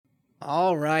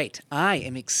All right, I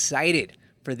am excited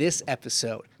for this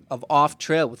episode of Off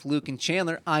Trail with Luke and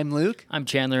Chandler. I'm Luke, I'm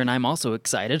Chandler, and I'm also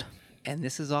excited. and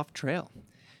this is Off Trail.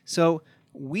 So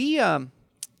I'm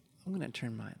going to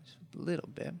turn mine a little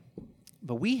bit,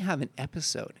 but we have an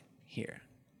episode here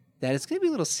that is going to be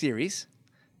a little series.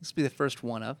 This will be the first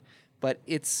one of, but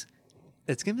it's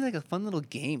going to be like a fun little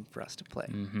game for us to play.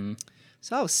 Mm-hmm.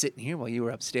 So I was sitting here while you were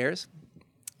upstairs,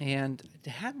 and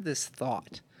had this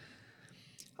thought.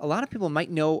 A lot of people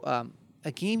might know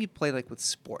a game you play like with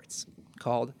sports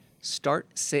called Start,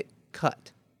 Sit,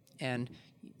 Cut. And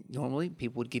normally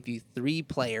people would give you 3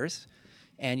 players,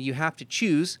 and you have to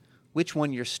choose which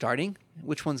one you're starting,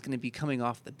 which one's going to be coming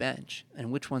off the bench,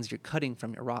 and which ones you're cutting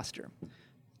from your roster.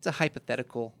 It's a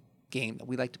hypothetical game that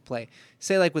we like to play.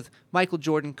 Say like with Michael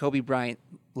Jordan, Kobe Bryant,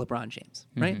 LeBron James,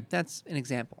 right? Mm-hmm. That's an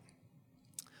example.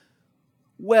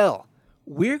 Well,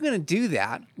 we're going to do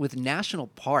that with national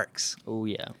parks. Oh,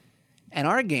 yeah. And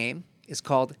our game is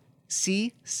called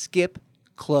See, Skip,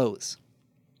 Close.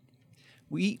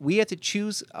 We have to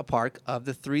choose a park of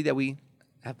the 3 that we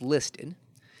have listed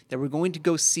that we're going to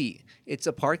go see. It's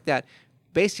a park that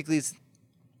basically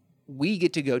we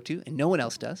get to go to and no one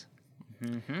else does.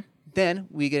 Mm-hmm. Then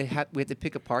we have to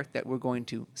pick a park that we're going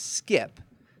to skip.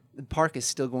 The park is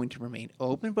still going to remain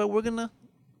open, but we're going to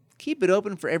keep it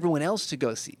open for everyone else to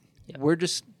go see. Yep. We're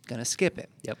just going to skip it.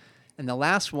 Yep. And the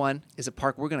last one is a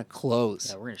park we're going to close.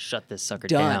 Yeah, we're going to shut this sucker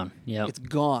Done. down. Yep. It's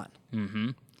gone. Mm-hmm.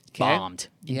 'Kay? Bombed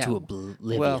Yeah. into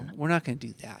oblivion. Well, we're not going to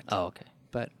do that. Oh, okay.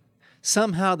 But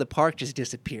somehow the park just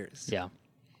disappears. Yeah.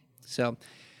 So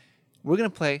we're going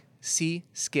to play See,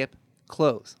 Skip,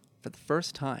 Close for the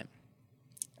first time.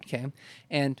 Okay?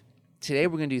 And today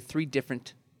we're going to do 3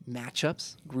 different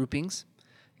matchups, groupings.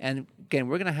 And again,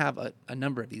 we're going to have a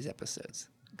number of these episodes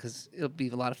because it'll be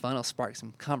a lot of fun. It'll spark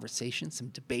some conversation, some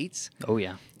debates. Oh,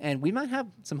 yeah. And we might have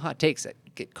some hot takes that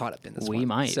get caught up in this one. We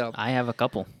might. So I have a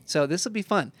couple. So this will be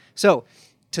fun. So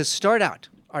to start out,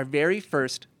 our very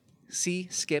first See,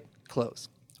 Skip, Close,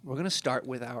 we're going to start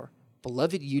with our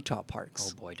beloved Utah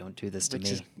parks. Oh, boy, don't do this to which me.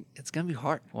 is, it's going to be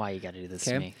hard. Why you got to do this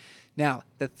Okay. to me? Now,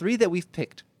 the 3 that we've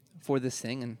picked for this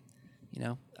thing, and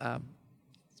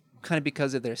kind of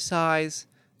because of their size,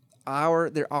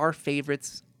 there are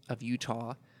favorites of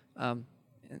Utah.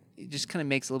 It just kind of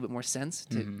makes a little bit more sense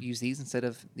to use these instead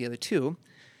of the other 2.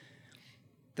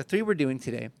 The 3 we're doing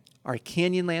today are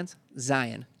Canyonlands,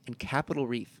 Zion, and Capitol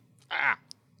Reef.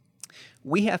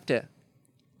 We have to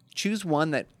choose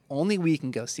one that only we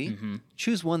can go see,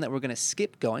 choose one that we're going to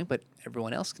skip going, but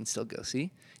everyone else can still go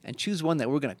see, and choose one that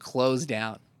we're going to close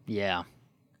down. Yeah.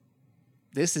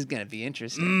 This is going to be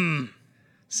interesting.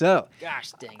 So,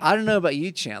 Gosh dang it. I don't know about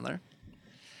you, Chandler,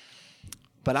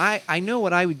 but I know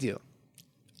what I would do.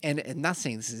 And I'm not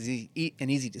saying this is an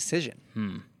easy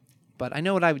decision, but I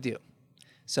know what I would do.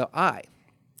 So I'm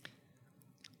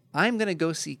going to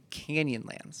go see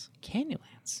Canyonlands.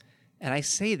 Canyonlands. And I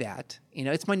say that,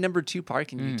 it's my number 2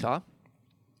 park in Utah.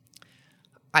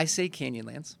 I say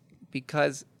Canyonlands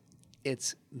because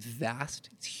it's vast,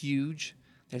 it's huge.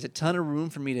 There's a ton of room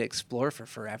for me to explore for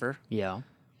forever, Yeah.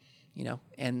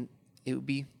 and it would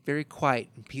be very quiet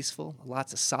and peaceful,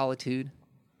 lots of solitude.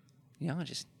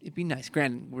 It'd be nice.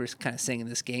 Granted, we're kind of saying in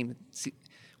this game,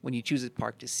 when you choose a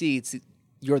park to see,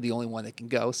 you're the only one that can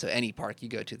go. So any park you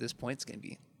go to at this point is going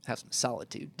to have some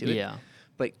solitude to it. Yeah.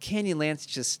 But Canyonlands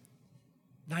just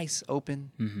nice,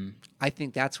 open. I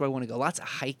think that's where I want to go. Lots of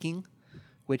hiking,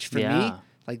 which for me, Yeah.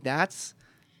 like that's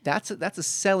a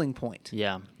selling point.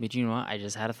 Yeah. But you know what? I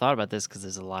just had a thought about this because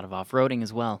there's a lot of off-roading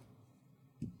as well.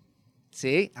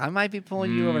 See, I might be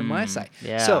pulling you over to my side.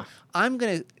 yeah. So I'm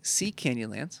going to see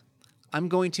Canyonlands. I'm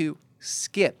going to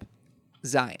skip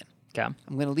Zion. Okay.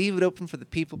 I'm going to leave it open for the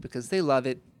people because they love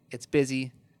it. It's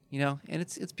busy, and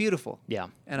it's beautiful. Yeah.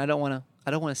 And I don't want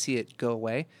to see it go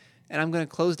away. And I'm going to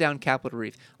close down Capitol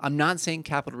Reef. I'm not saying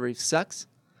Capitol Reef sucks.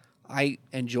 I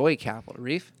enjoy Capitol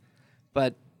Reef,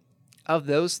 but of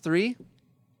those 3,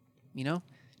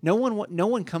 no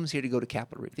one comes here to go to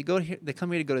Capitol Reef. They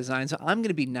come here to go to Zion. So I'm going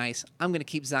to be nice. I'm going to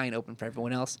keep Zion open for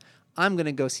everyone else. I'm going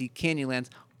to go see Canyonlands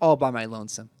all by my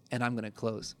lonesome, and I'm going to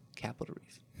close Capitol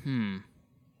Reef.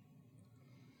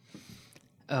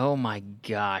 Oh my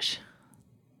gosh.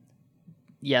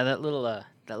 Yeah, that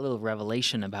little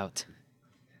revelation about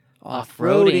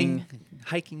Off-roading,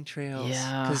 hiking trails.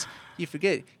 Yeah. Because you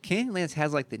forget, Canyonlands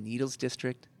has like the Needles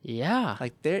District. Yeah.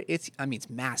 Like it's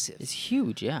massive. It's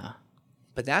huge, yeah.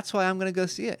 But that's why I'm going to go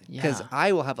see it. Because Yeah.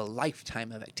 I will have a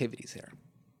lifetime of activities there.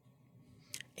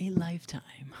 A lifetime.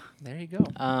 There you go.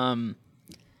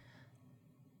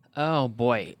 Oh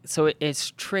boy. So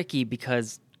it's tricky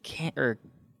because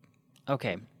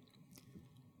okay.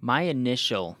 My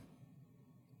initial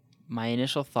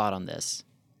thought on this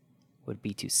would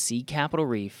be to see Capitol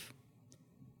Reef,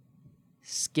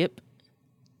 skip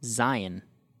Zion,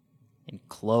 and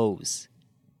close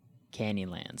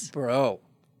Canyonlands. Bro,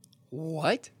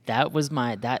 what? That was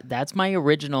that's my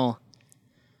original.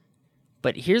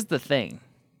 But here's the thing.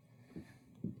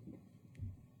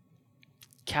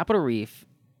 Capitol Reef,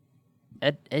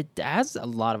 it has a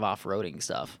lot of off-roading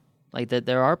stuff. Like that,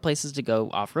 there are places to go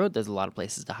off-road. There's a lot of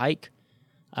places to hike.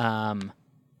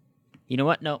 You know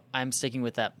what? No, I'm sticking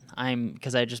with that.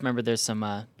 Because I just remember there's some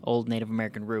old Native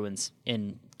American ruins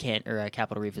in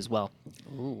Capitol Reef as well.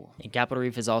 Ooh. And Capitol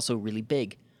Reef is also really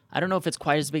big. I don't know if it's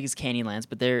quite as big as Canyonlands,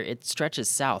 but it stretches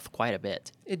south quite a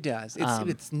bit. It does.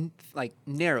 It's like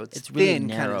narrow. It's really thin,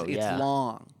 narrow, kind of, yeah. It's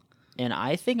long. And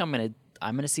I think I'm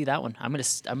gonna see that one. I'm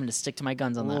gonna stick to my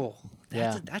guns on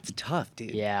that. That's tough,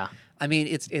 dude. Yeah.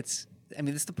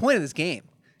 the point of this game.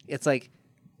 It's like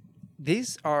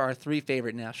these are our 3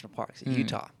 favorite national parks in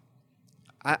Utah.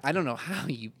 I don't know how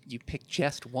you pick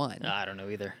just one. I don't know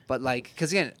either. But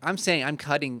because again, I'm saying I'm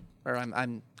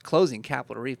closing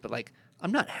Capitol Reef, but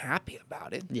I'm not happy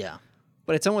about it. Yeah.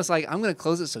 But it's almost like I'm going to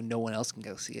close it so no one else can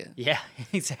go see it. Yeah,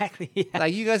 exactly. Yeah.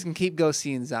 You guys can keep go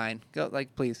seeing Zion. Go,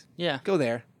 please. Yeah. Go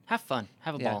there. Have fun.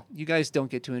 Have a ball. You guys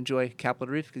don't get to enjoy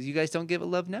Capitol Reef because you guys don't give it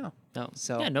love now. No.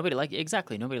 So yeah, nobody likes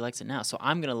it now. So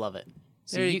I'm gonna love it.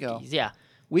 So there you go. Yeah.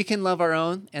 We can love our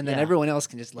own, and then everyone else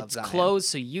can just love It's Zion. closed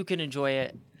so you can enjoy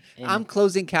it. I'm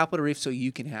closing Capitol Reef so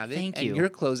you can have it. Thank you. And you're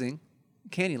closing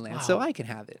Canyonland so I can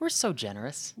have it. We're so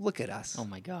generous. Look at us. Oh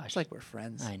my gosh. It's like we're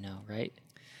friends. I know, right?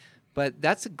 But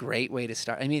that's a great way to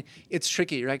start. I mean, it's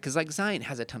tricky, right? Because Zion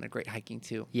has a ton of great hiking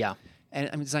too. Yeah.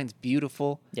 And Zion's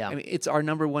beautiful. Yeah. I mean, it's our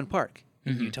number 1 park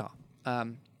in Utah.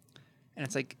 And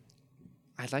it's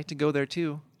I'd like to go there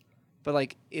too.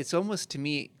 But it's almost to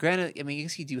me, granted, I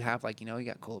guess you do have you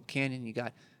got Cold Canyon, you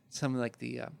got some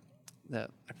the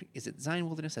is it Zion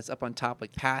Wilderness that's up on top,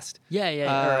 past?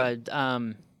 Yeah. I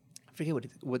forget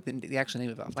what the actual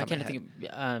name of it. I can't think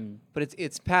of. But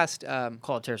it's past.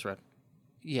 Call it Terrace Road.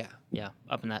 Yeah. Yeah,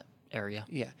 up in that area.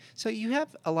 Yeah. So you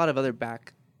have a lot of other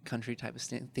back country type of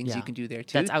things you can do there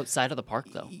too. That's outside of the park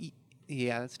though.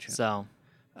 Yeah, that's true. So.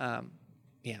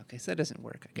 Okay, so that doesn't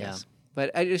work, I guess. Yeah.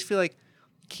 But I just feel like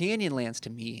Canyonlands to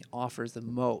me offers the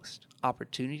most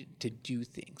opportunity to do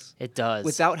things. It does.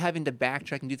 Without having to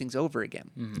backtrack and do things over again.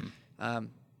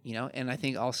 Mm-hmm. And I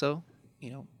think also,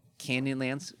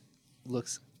 Canyonlands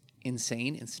looks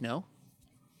insane in snow,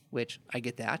 which I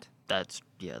get that. That's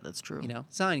true.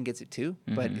 Zion gets it too,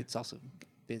 but it's also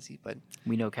busy. But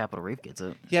we know Capitol Reef gets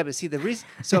it. Yeah, but see the reason.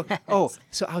 So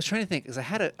so I was trying to think because I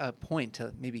had a point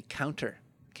to maybe counter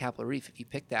Capitol Reef if you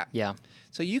pick that. Yeah.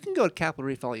 So you can go to Capitol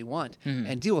Reef all you want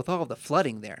and deal with all the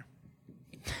flooding there.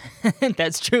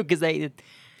 That's true because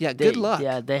good luck.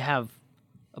 Yeah, they have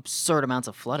absurd amounts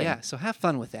of flooding. Yeah, so have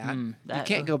fun with that. You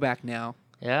can't go back now.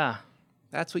 Yeah.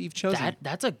 That's what you've chosen.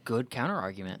 That's a good counter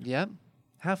argument. Yep.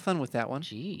 Have fun with that one.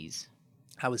 Jeez.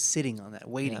 I was sitting on that,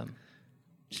 waiting.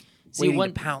 Yeah. Waiting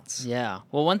to pounce. Yeah.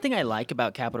 Well, one thing I like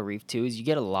about Capitol Reef, too, is you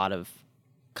get a lot of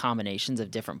combinations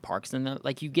of different parks in there.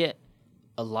 You get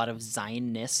a lot of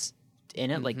Zion-ness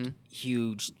in it,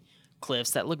 huge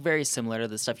cliffs that look very similar to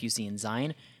the stuff you see in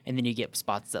Zion. And then you get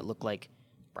spots that look like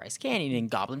Bryce Canyon and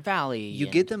Goblin Valley. You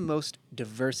get the most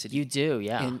diversity. You do,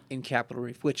 yeah. In Capitol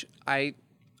Reef, which I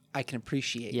can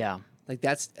appreciate. Yeah.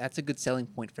 That's a good selling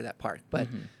point for that park. But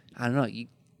I don't know.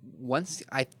 Once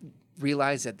I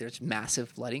realized that there's massive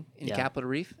flooding in Capitol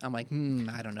Reef, I'm like,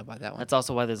 I don't know about that one. That's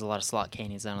also why there's a lot of slot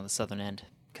canyons down on the southern end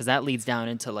because that leads down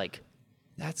into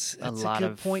that's a lot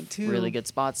good of point too. Really good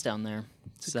spots down there.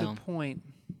 That's a good point.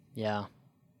 Yeah.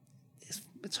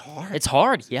 It's hard. It's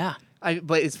hard, yeah.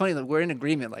 But it's funny that we're in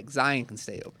agreement. Zion can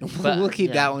stay open. But, we'll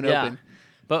keep that one open.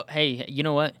 But hey, you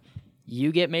know what?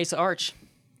 You get Mesa Arch.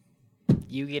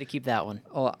 You get to keep that one.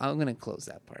 Oh, I'm gonna close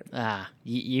that part.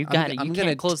 You got it. You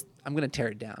can't close. I'm gonna tear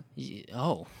it down.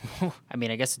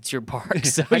 I guess it's your park,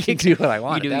 so I can do what I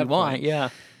want. You do what you want, yeah.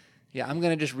 Yeah, I'm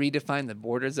gonna just redefine the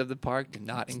borders of the park to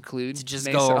not include to just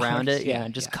Mesa go Arch. around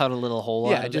it, just cut a little hole.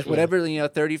 Yeah, out of just it, whatever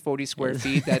 30, 40 square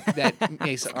feet that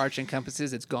Mesa Arch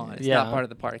encompasses, it's gone. It's not part of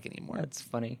the park anymore. That's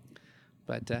funny.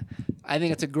 But I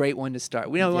think it's a great one to start.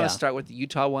 We don't want to start with the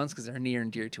Utah ones because they're near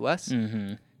and dear to us.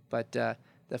 Mm-hmm. But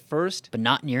the first, but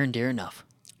not near and dear enough.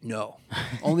 No,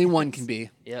 only one can be.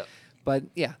 Yep. But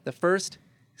yeah, the first,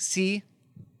 see,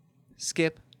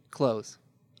 skip, close.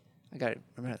 I got it.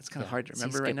 Remember, it's kind of hard to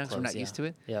remember right now because we're not used to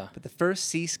it. Yeah. But the first,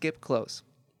 see, skip, close.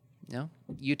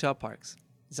 Utah parks,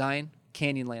 Zion,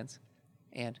 Canyonlands,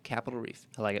 and Capitol Reef.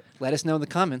 I like it. Let us know in the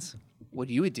comments what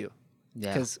you would do.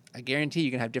 Yeah. Because I guarantee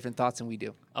you're going to have different thoughts than we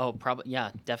do. Oh, probably.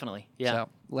 Yeah, definitely. Yeah. So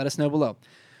let us know below.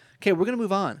 Okay, we're going to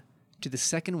move on to the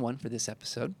second one for this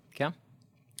episode. Okay.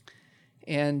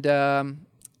 And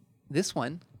this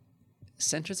one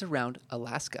centers around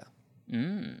Alaska.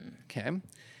 Okay.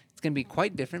 It's going to be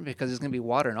quite different because there's going to be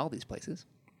water in all these places.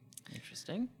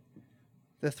 Interesting.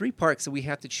 The 3 parks that we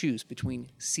have to choose between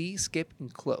see, skip,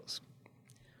 and close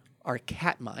are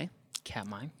Katmai,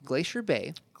 Katmai, Glacier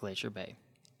Bay, Glacier Bay.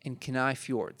 and Kenai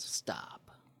Fjords.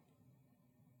 Stop.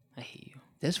 I hate you.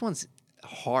 This one's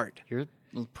hard. You're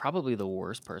probably the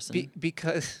worst person.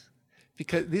 Because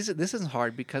this isn't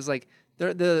hard because like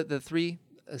they're the 3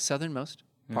 southernmost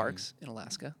parks in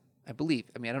Alaska, I believe.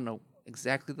 I mean, I don't know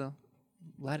exactly the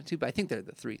latitude, but I think they're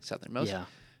the 3 southernmost. Yeah.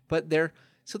 But they're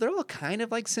all kind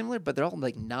of like similar, but they're all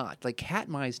like not. Like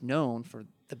Katmai is known for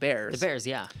the bears. The bears,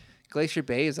 yeah. Glacier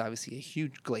Bay is obviously a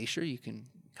huge glacier. You can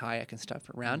kayak and stuff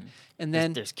around. And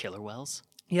then There's killer whales.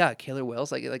 yeah, killer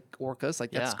whales like orcas,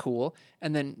 like that's Yeah. cool.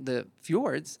 And then the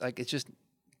fjords, like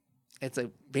it's a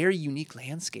very unique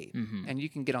landscape, and you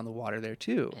can get on the water there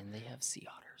too. And they have sea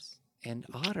otters. And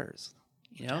otters,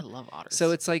 you know. I love otters.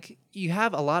 So it's like you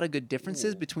have a lot of good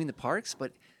differences between the parks,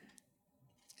 but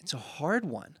it's a hard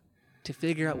one to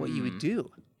figure out what you would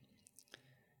do.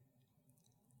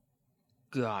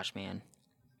 Gosh, man.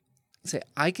 Say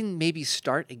I can maybe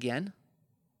start again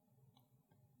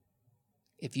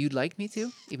if you'd like me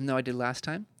to, even though I did last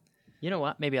time. You know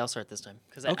what? Maybe I'll start this time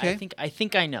because Okay. I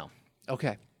think I know.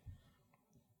 Okay.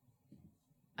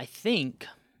 I think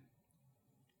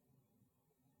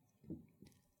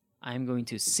I'm going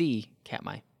to see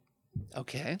Katmai.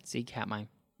 Okay. See Katmai.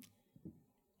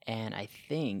 And I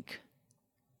think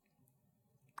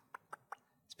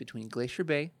It's between Glacier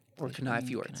Bay or Kenai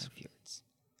Fjords. Kenai Fjords.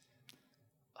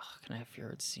 Oh, Kenai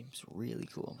Fjords seems really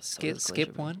cool. So Skip, does Glacier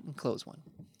skip Bay. one and close one.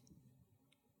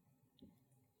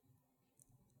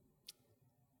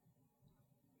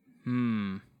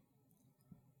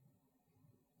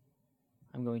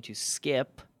 I'm going to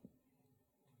skip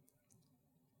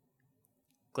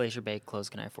Glacier Bay, close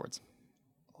Kenai Fjords.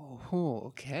 Oh,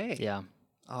 okay. Yeah.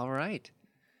 All right.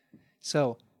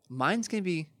 So mine's going to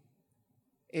be,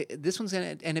 this one's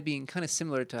going to end up being kind of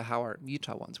similar to how our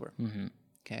Utah ones were. Mm-hmm.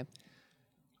 Okay.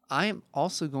 I am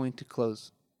also going to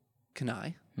close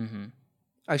Kenai. Mm-hmm.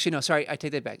 Actually, no, sorry. I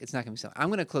take that back. It's not going to be similar. I'm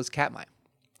going to close Katmai.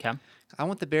 Okay. I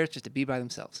want the bears just to be by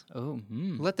themselves. Oh,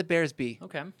 Let the bears be.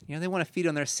 okay. You know, they want to feed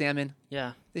on their salmon.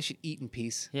 Yeah. They should eat in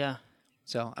peace. Yeah.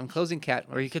 So I'm closing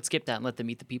Katmai. Or you could skip that and let them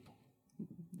eat the people.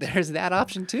 There's that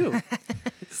option too.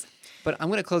 But I'm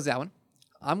going to close that one.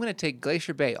 I'm going to take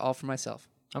Glacier Bay all for myself.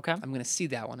 Okay. I'm going to see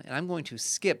that one, and I'm going to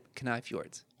skip Kenai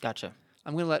Fjords. Gotcha.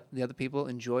 I'm going to let the other people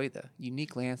enjoy the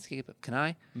unique landscape of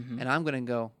Kenai, and I'm going to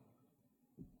go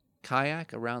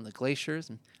kayak around the glaciers.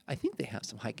 And I think they have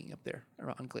some hiking up there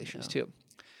around glaciers too.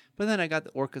 But then I got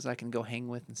the orcas I can go hang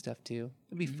with and stuff too.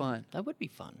 It'd be fun. That would be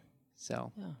fun.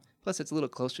 So, Yeah. plus it's a little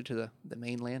closer to the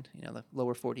mainland, you know, the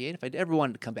lower 48. If I ever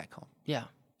wanted to come back home, Yeah.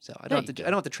 so I There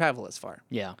don't have to travel as far.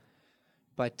 Yeah.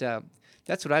 But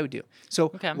that's what I would do.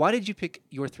 So, Okay. why did you pick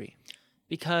your 3?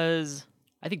 Because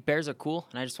I think bears are cool,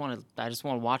 and I just want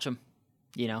to watch them.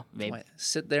 You know, maybe Why,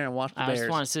 sit there and watch the I bears. just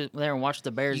want to sit there and watch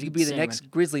the bears. You eat could be the salmon.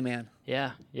 next grizzly man.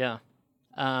 Yeah, yeah.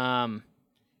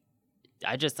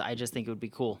 I just think it would be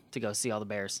cool to go see all the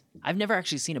bears. I've never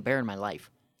actually seen a bear in my life.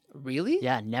 Really?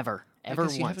 Yeah, never, ever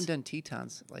Because once. you haven't done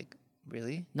Tetons, like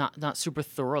really? Not super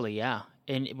thoroughly. Yeah,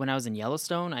 and when I was in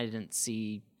Yellowstone, I didn't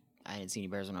see any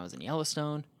bears when I was in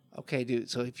Yellowstone. Okay, dude.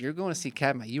 So if you're going to see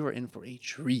Katmai, you are in for a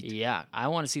treat. Yeah, I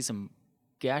want to see some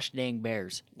gosh dang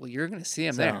bears. Well, you're going to see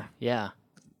them So, there. yeah,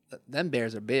 Them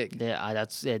bears are big.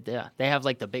 that's it. Yeah, they have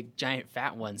like the big giant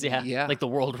fat ones. Yeah, Yeah. like the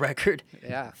world record.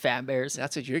 Yeah. Fat bears.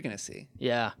 That's what you're going to see.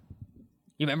 Yeah.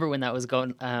 You remember when that was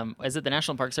going? Is it the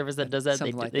National Park Service that does that?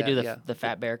 Something like they do that, the yeah. the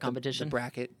fat bear The competition.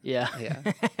 bracket. Yeah.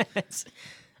 Yeah.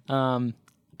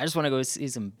 I just want to go see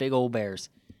some big old bears.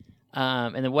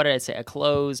 And then what did I say? I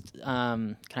closed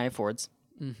Kenai Fjords.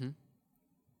 Mm-hmm.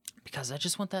 Because I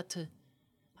just want that to.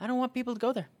 I don't want people to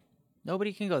go there.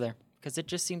 Nobody can go there because it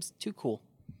just seems too cool.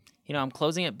 You know, I'm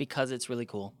closing it because it's really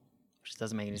cool, which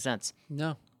doesn't make any sense.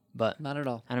 No, But not at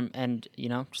all. and you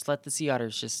know, just let the sea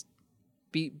otters just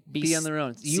Be on their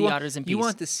own. sea otters in You peace.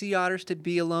 want the sea otters to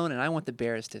be alone, and I want the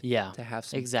bears to have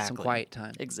some exactly. quiet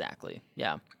time. Exactly.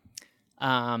 Yeah.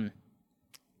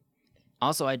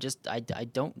 Also, I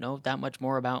don't know that much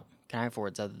more about Kenai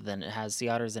Fjords other than it has sea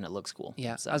otters and it looks cool.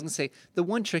 Yeah, So, I was gonna say the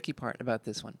one tricky part about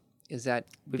this one is that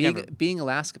never- being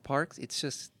Alaska parks, it's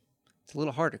a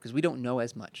little harder because we don't know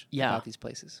as much Yeah. about these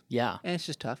places, yeah. and it's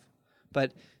just tough.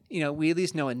 But we at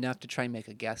least know enough to try and make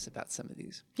a guess about some of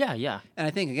these. Yeah, yeah. And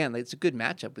I think, again, it's a good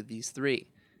matchup with these three.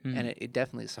 And it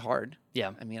definitely is hard.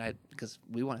 Yeah. I mean, because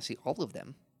we want to see all of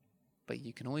them, but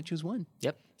you can only choose one.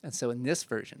 Yep. And so in this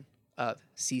version of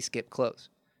See, Skip, Close,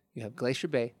 you have Glacier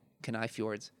Bay, Kenai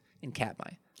Fjords, and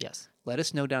Katmai. Yes. Let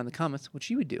us know down in the comments what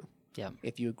you would do. Yeah.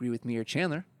 If you agree with me or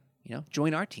Chandler,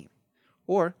 join our team.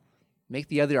 Or make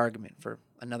the other argument for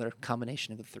another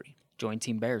combination of the three. Join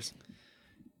Team Bears.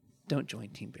 Don't join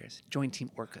Team Bears. Join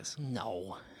Team Orcas.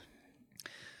 No.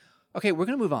 Okay, we're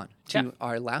going to move on to Yeah.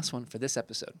 our last one for this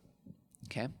episode.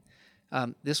 Okay.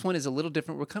 This one is a little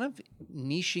different. We're kind of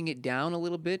niching it down a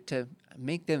little bit to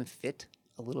make them fit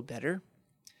a little better.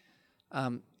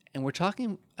 And we're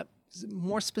talking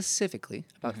more specifically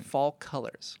about fall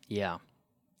colors. Yeah.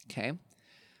 Okay.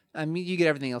 I mean, you get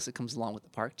everything else that comes along with the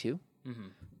park too.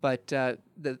 But the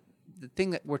thing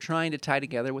that we're trying to tie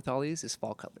together with all these is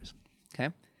fall colors.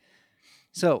 Okay.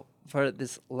 So for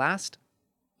this last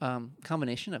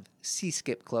combination of See,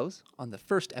 Skip, Close on the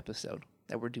first episode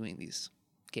that we're doing these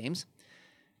games,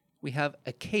 we have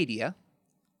Acadia,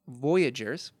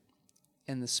 Voyagers,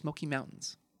 and the Smoky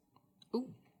Mountains. Ooh.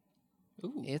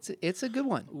 Ooh. It's a good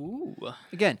one. Ooh.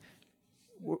 Again,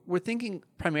 we're thinking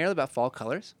primarily about fall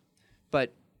colors,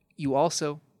 but you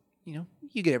also, you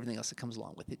get everything else that comes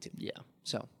along with it too. Yeah.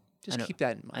 So just keep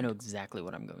that in mind. I know exactly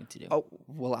what I'm going to do. Oh,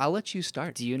 well, I'll let you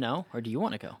start. Do you know, or do you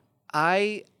want to go?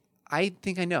 I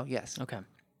think I know, yes. Okay. Do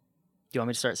you want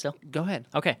me to start still? Go ahead.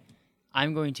 Okay.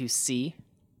 I'm going to see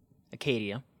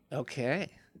Acadia. Okay.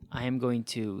 I am going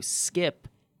to skip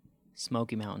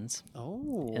Smoky Mountains.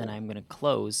 Oh. And then I'm going to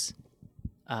close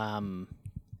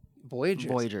Voyagers.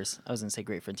 Voyagers. I was going to say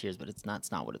Great Frontiers, but it's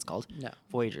not what it's called. No.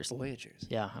 Voyagers. Voyagers.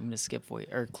 Yeah, I'm going to skip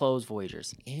close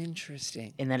Voyagers.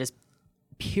 Interesting. And that is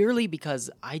purely because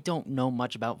I don't know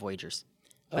much about Voyagers.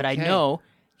 But I Okay. know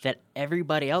that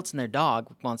everybody else and their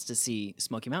dog wants to see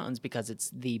Smoky Mountains because it's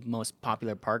the most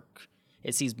popular park.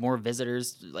 It sees more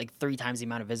visitors, like 3 times the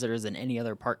amount of visitors than any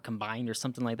other park combined or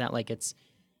something like that. Like, it's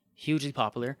hugely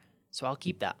popular. So I'll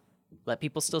keep that. Let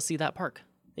people still see that park.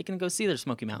 They can go see their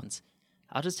Smoky Mountains.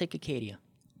 I'll just take Acadia.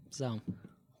 So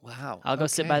Wow. I'll go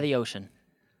sit by the ocean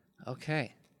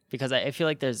Okay. because I feel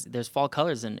like there's fall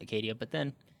colors in Acadia, but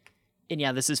then, and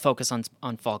yeah, this is focused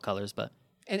on fall colors, but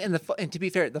And to be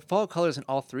fair, the fall colors in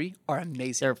all three are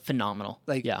amazing. they're phenomenal.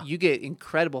 Like, yeah, you get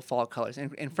incredible fall colors.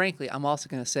 And frankly, I'm also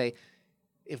going to say,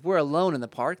 if we're alone in the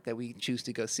park that we choose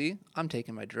to go see, I'm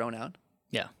taking my drone out.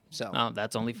 yeah. So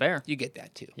That's only fair. you get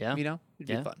that too. Yeah. It'd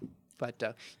Yeah. be fun.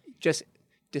 But just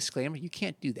disclaimer, you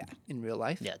can't do that in real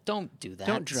life. Yeah, don't do that.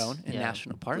 Don't drone in Yeah,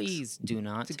 national parks. Please do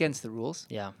not. It's against the rules.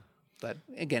 Yeah, But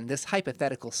again, this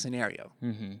hypothetical scenario,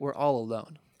 Mm-hmm. we're all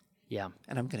alone, yeah,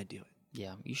 and I'm going to do it.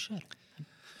 yeah. You should.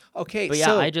 Okay, But yeah,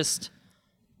 so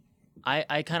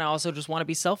I kind of also just want to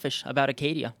be selfish about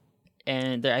Acadia,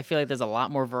 and I feel like there's a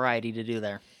lot more variety to do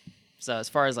there. So as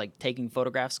far as like taking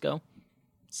photographs go,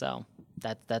 so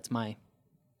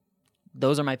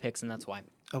those are my picks, and that's why.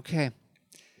 okay.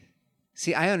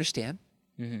 See, I understand,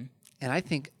 Mm-hmm. and I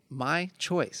think my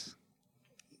choice,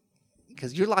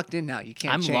 because you're locked in now, you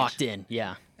can't I'm change. locked in.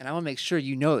 Yeah, And I want to make sure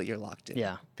you know that you're locked in.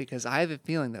 Yeah. Because I have a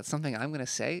feeling that something I'm going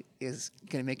to say is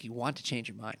going to make you want to change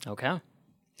your mind. okay.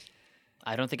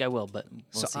 I don't think I will, but we'll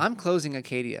so see. I'm closing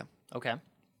Acadia. Okay.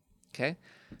 Okay.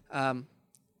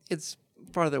 It's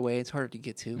farther away. It's harder to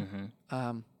get to.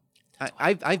 Mm-hmm.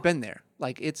 I've been there.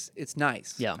 Like, it's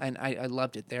nice. Yeah. And I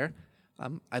loved it there.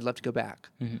 I'd love to go back.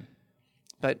 Mm-hmm.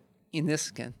 But in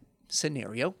this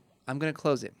scenario, I'm going to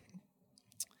close it.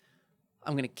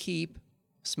 I'm going to keep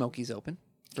Smokies open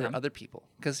for Okay. other people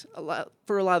because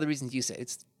for a lot of the reasons you said,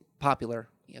 it's popular.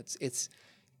 It's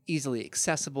easily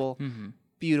accessible, Mm-hmm.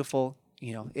 beautiful.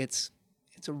 It's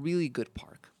a really good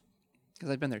park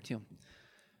because I've been there too.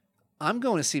 I'm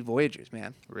going to see Voyagers,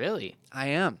 man. Really I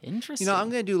am. interesting. I'm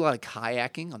going to do a lot of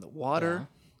kayaking on the water.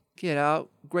 Get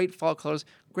out, great fall colors,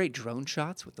 great drone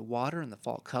shots with the water and the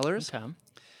fall colors. Okay.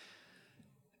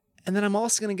 And then I'm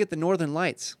also going to get the Northern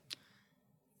Lights.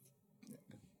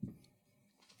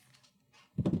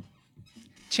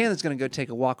 Chandler's going to go take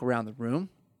a walk around the room.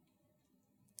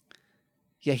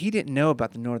 Yeah, he didn't know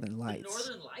about the Northern Lights.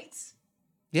 Northern Lights.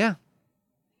 Yeah.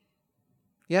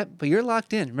 Yeah, but you're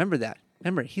locked in. Remember that.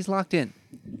 Remember, he's locked in.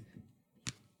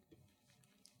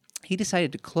 He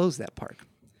decided to close that park.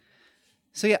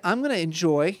 So yeah, I'm going to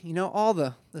enjoy, all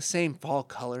the same fall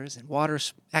colors and water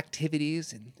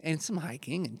activities and some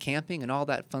hiking and camping and all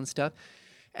that fun stuff.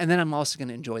 And then I'm also going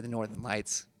to enjoy the Northern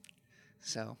Lights.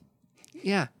 So,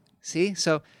 yeah. See?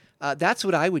 So that's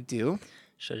what I would do.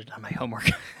 Should have done my homework.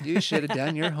 You should have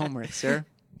done your homework, sir.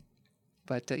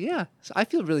 But yeah, so I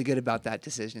feel really good about that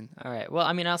decision. All right. Well,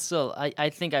 I mean, I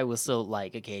think I will still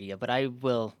like Acadia, but it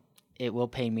will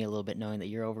pain me a little bit knowing that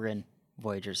you're over in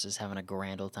Voyagers just having a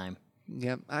grand old time.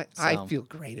 Yeah, I So- feel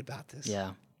great about this.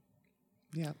 Yeah.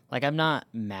 Yeah. Like, I'm not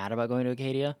mad about going to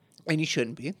Acadia, And you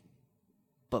shouldn't be.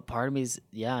 but part of me is,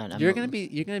 yeah. And You're gonna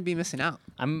be missing out.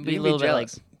 I'm You're be a gonna little bit like,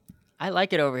 jealous. I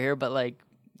like it over here, but like,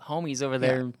 homies over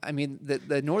there. Yeah. I mean,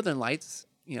 the Northern Lights,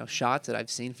 shots that I've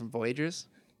seen from Voyagers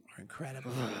are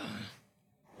incredible.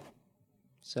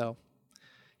 So,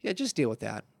 yeah, just deal with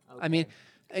that. I mean,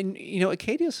 and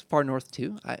Acadia's far north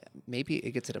too. Maybe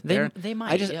it gets it up there. They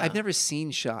might, yeah. I've never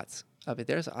seen shots of it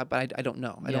there, but I don't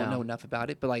know. I don't Yeah. know enough about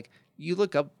it. But like, you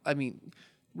look up. I mean,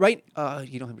 right?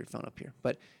 You don't have your phone up here,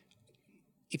 but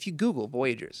if you Google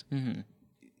Voyagers, Mm-hmm.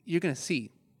 you're gonna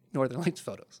see Northern Lights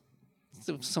photos.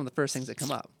 So some of the first things that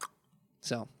come up.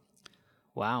 So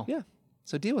Wow. yeah,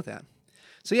 so deal with that.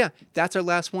 So yeah, that's our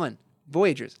last one.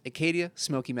 Voyagers, Acadia,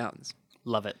 Smoky Mountains.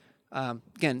 Love it.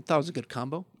 Again, thought it was a good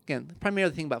combo. Again, the primary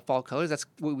thing about fall colors, that's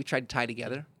what we tried to tie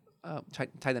together,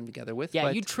 tie them together with. Yeah,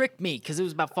 but, you tricked me because it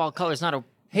was about fall colors, not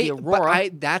hey, the but Aurora.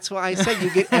 that's why I said you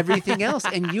get everything else,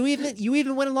 and you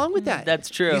even went along with that. That's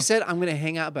true. You said I'm going to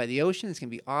hang out by the ocean. It's going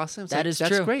to be awesome. It's That is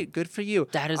that's true. great. Good for you.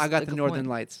 That is I got a the good Northern point.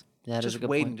 Lights. That is Just a good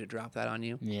waiting point. to drop that on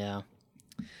you. Yeah.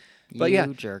 But you yeah,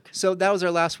 jerk. So that was our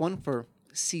last one for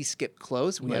Sea Skip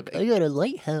Close. We have I got a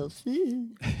lighthouse.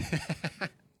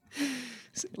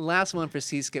 last one for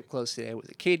Sea Skip Close today was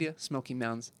Acadia, Smoky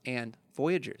Mountains, and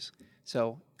Voyagers.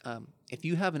 So if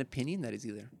you have an opinion that is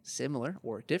either similar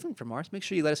or different from ours, make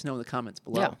sure you let us know in the comments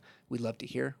below. Yeah. We'd love to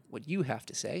hear what you have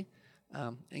to say.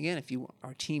 Again, if you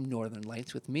are Team Northern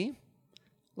Lights with me,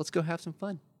 let's go have some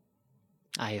fun.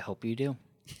 I hope you do.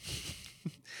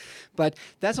 But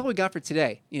that's all we got for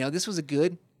today. This was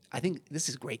I think this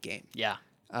is a great game. Yeah.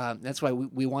 That's why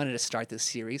we wanted to start this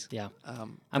series. Yeah.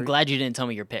 I'm glad you didn't tell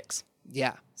me your picks.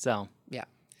 Yeah. So, Yeah.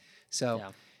 So,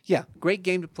 Yeah. yeah, great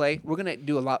game to play. We're going to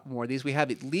do a lot more of these. We have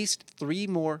at least 3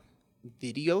 more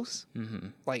videos,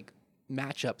 like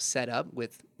matchups set up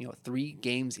with, 3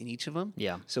 games in each of them.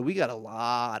 Yeah. So we got a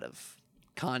lot of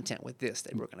content with this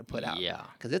that we're going to put out. Yeah.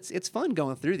 Because it's fun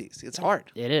going through these. It's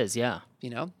hard, it is, yeah.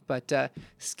 But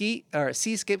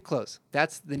Sea Skip Close,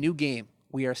 that's the new game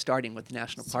we are starting with the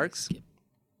national parks.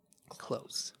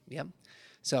 Close. Yep.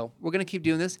 So we're going to keep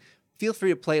doing this. Feel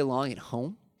free to play along at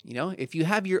home. If you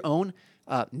have your own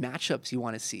matchups you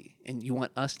want to see and you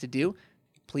want us to do,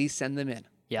 please send them in.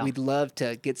 Yeah. We'd love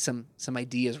to get some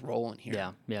ideas rolling here.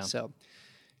 Yeah, yeah. So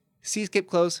Sea Skip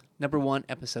Close, number 1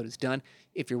 episode is done.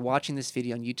 If you're watching this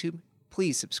video on YouTube,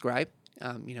 please subscribe.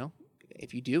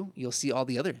 If you do, you'll see all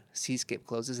the other Sea Skip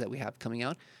Closes that we have coming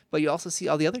out, but you also see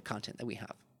all the other content that we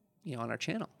have, on our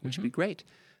channel, which would be great.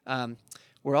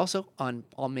 We're also on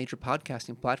all major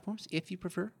podcasting platforms if you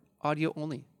prefer audio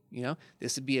only.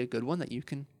 This would be a good one that you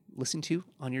can listen to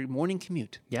on your morning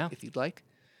commute, Yeah. if you'd like.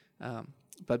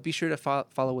 But be sure to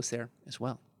follow us there as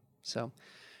well. So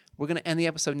we're going to end the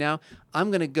episode now. I'm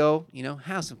going to go,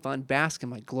 have some fun, bask in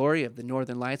my glory of the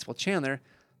Northern Lights while Chandler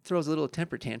throws a little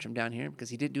temper tantrum down here because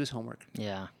he didn't do his homework.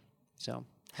 Yeah. So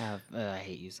I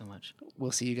hate you so much.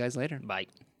 we'll see you guys later. Bye.